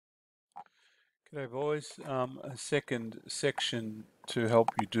G'day boys, a second section to help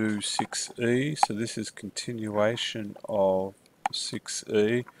you do 6e. So this is continuation of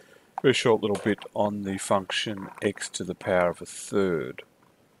 6e. Very short little bit on the function x to the power of a third.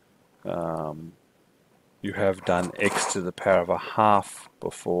 You have done x to the power of a half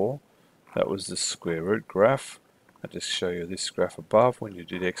before. That was the square root graph. I just show you this graph above. When you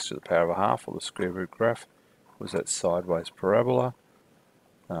did x to the power of a half, or the square root graph, was that sideways parabola.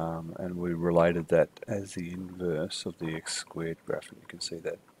 And we related that as the inverse of the x squared graph, and you can see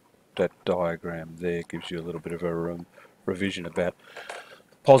that diagram there gives you a little bit of a revision about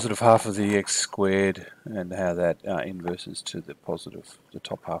the positive half of the x squared and how that inverses to the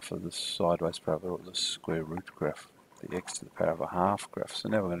top half of the sideways parabola, or the square root graph, the x to the power of a half graph. So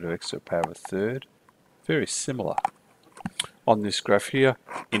now we're going to do x to the power of a third. Very similar. On this graph here,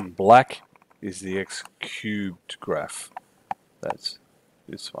 in black, is the x cubed graph. That's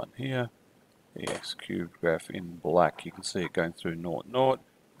this one here, the x cubed graph in black. You can see it going through 0, 0, you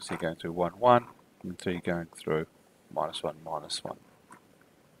can see it going through 1, 1, and 3 going through -1, -1.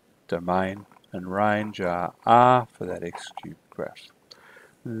 Domain and range are R for that x cubed graph.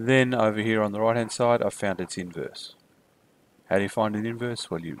 Then over here on the right hand side, I've found its inverse. How do you find an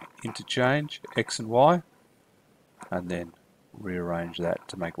inverse? Well, you interchange x and y, and then rearrange that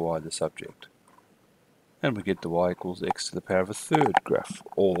to make y the subject. And we get the y equals x to the power of a third graph,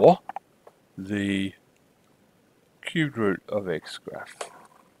 or the cubed root of x graph.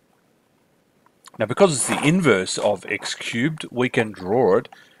 Now, because it's the inverse of x cubed, we can draw it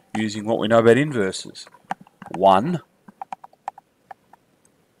using what we know about inverses. 1,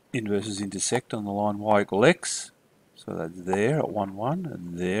 inverses intersect on the line y equal x, so that's there at 1, 1,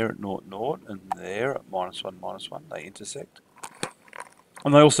 and there at 0, 0, and there at -1, -1, they intersect.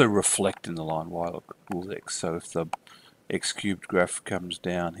 And they also reflect in the line y equals x, so if the x cubed graph comes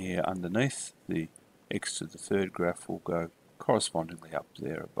down here underneath, the x to the third graph will go correspondingly up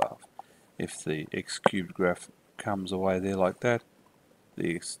there above. If the x cubed graph comes away there like that,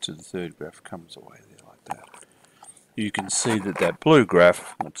 the x to the third graph comes away there like that. You can see that that blue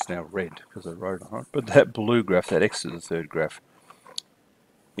graph, well, it's now red because I wrote on it, but that blue graph, that x to the third graph,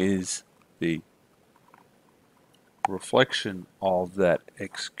 is the reflection of that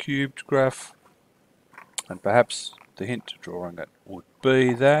x cubed graph, and perhaps the hint to drawing it would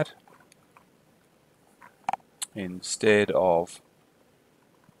be that instead of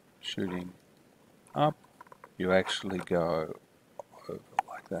shooting up, you actually go over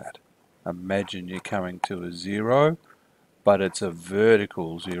like that. Imagine you're coming to a 0, but it's a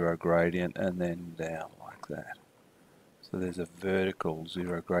vertical 0 gradient and then down like that. So there's a vertical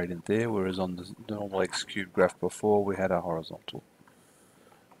 0 gradient there, whereas on the normal x cubed graph before we had a horizontal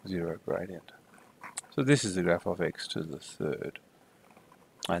 0 gradient. So this is the graph of x to the third.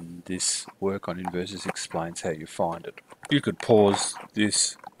 And this work on inverses explains how you find it. You could pause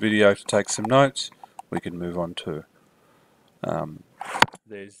this video to take some notes. We can move on to,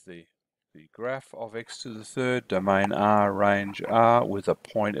 there's the graph of x to the third, domain R, range R, with a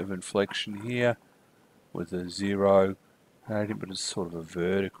point of inflection here, with a 0 gradient, but it's sort of a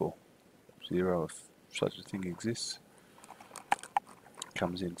vertical 0 if such a thing exists.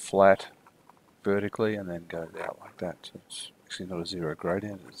 Comes in flat vertically and then goes out like that. So it's actually not a 0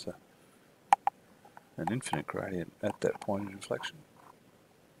 gradient, it's an infinite gradient at that point of inflection.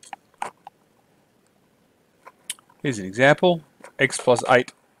 Here's an example, x plus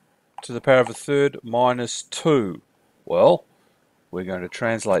 8 to the power of a third minus 2. Well, we're going to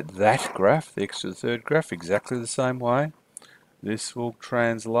translate that graph, the x to the third graph, exactly the same way. This will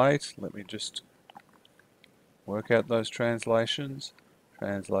translate, let me just work out those translations.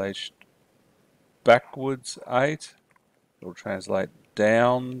 Translation backwards 8, it'll translate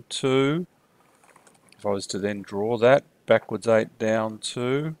down 2. If I was to then draw that, backwards 8 down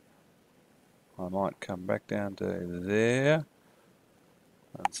 2, I might come back down to there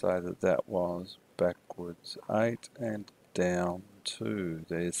and say that that was backwards 8 and down 2.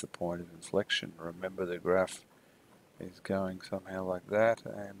 There's the point of inflection. Remember, the graph is going somehow like that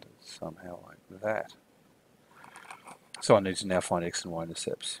and somehow like that. So I need to now find x and y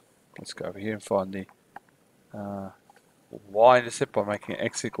intercepts. Let's go over here and find the y-intercept by making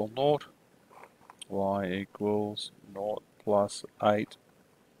x equal 0. Y equals 0 plus 8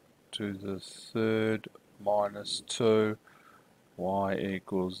 to the third minus 2. Y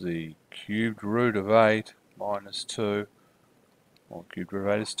equals the cubed root of 8 minus 2. Well, cubed root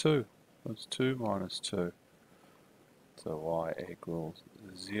of 8 is 2. That's 2 minus 2. So y equals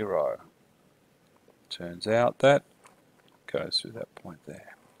 0. Turns out that goes through that point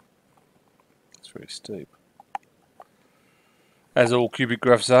there. It's very steep. As all cubic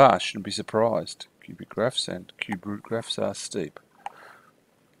graphs are, shouldn't be surprised. Cubic graphs and cube root graphs are steep.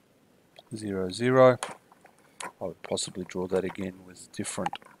 0, 0. I would possibly draw that again with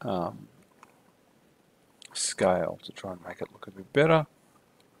different scale to try and make it look a bit better.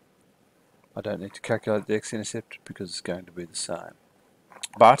 I don't need to calculate the x-intercept because it's going to be the same.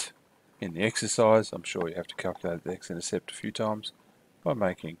 But in the exercise, I'm sure you have to calculate the x-intercept a few times by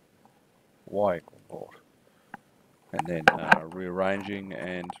making y equal naught. And then rearranging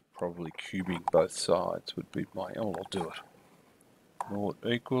and probably cubing both sides would be my, oh, I'll do it. Naught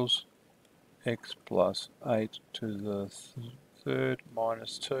equals x plus 8 to the third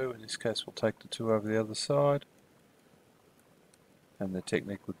minus 2. In this case, we'll take the 2 over the other side. And the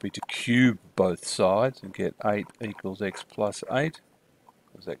technique would be to cube both sides and get 8 equals x plus 8.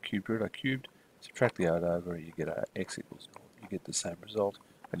 Was that cubed root? I cubed. Subtract the 8 over, you get x equals 0. You get the same result.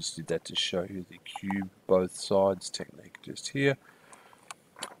 I just did that to show you the cube both sides technique just here.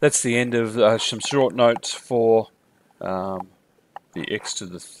 That's the end of some short notes for the x to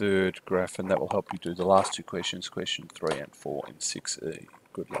the third graph, and that will help you do the last two questions, question 3 and 4 in 6E.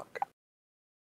 Good luck.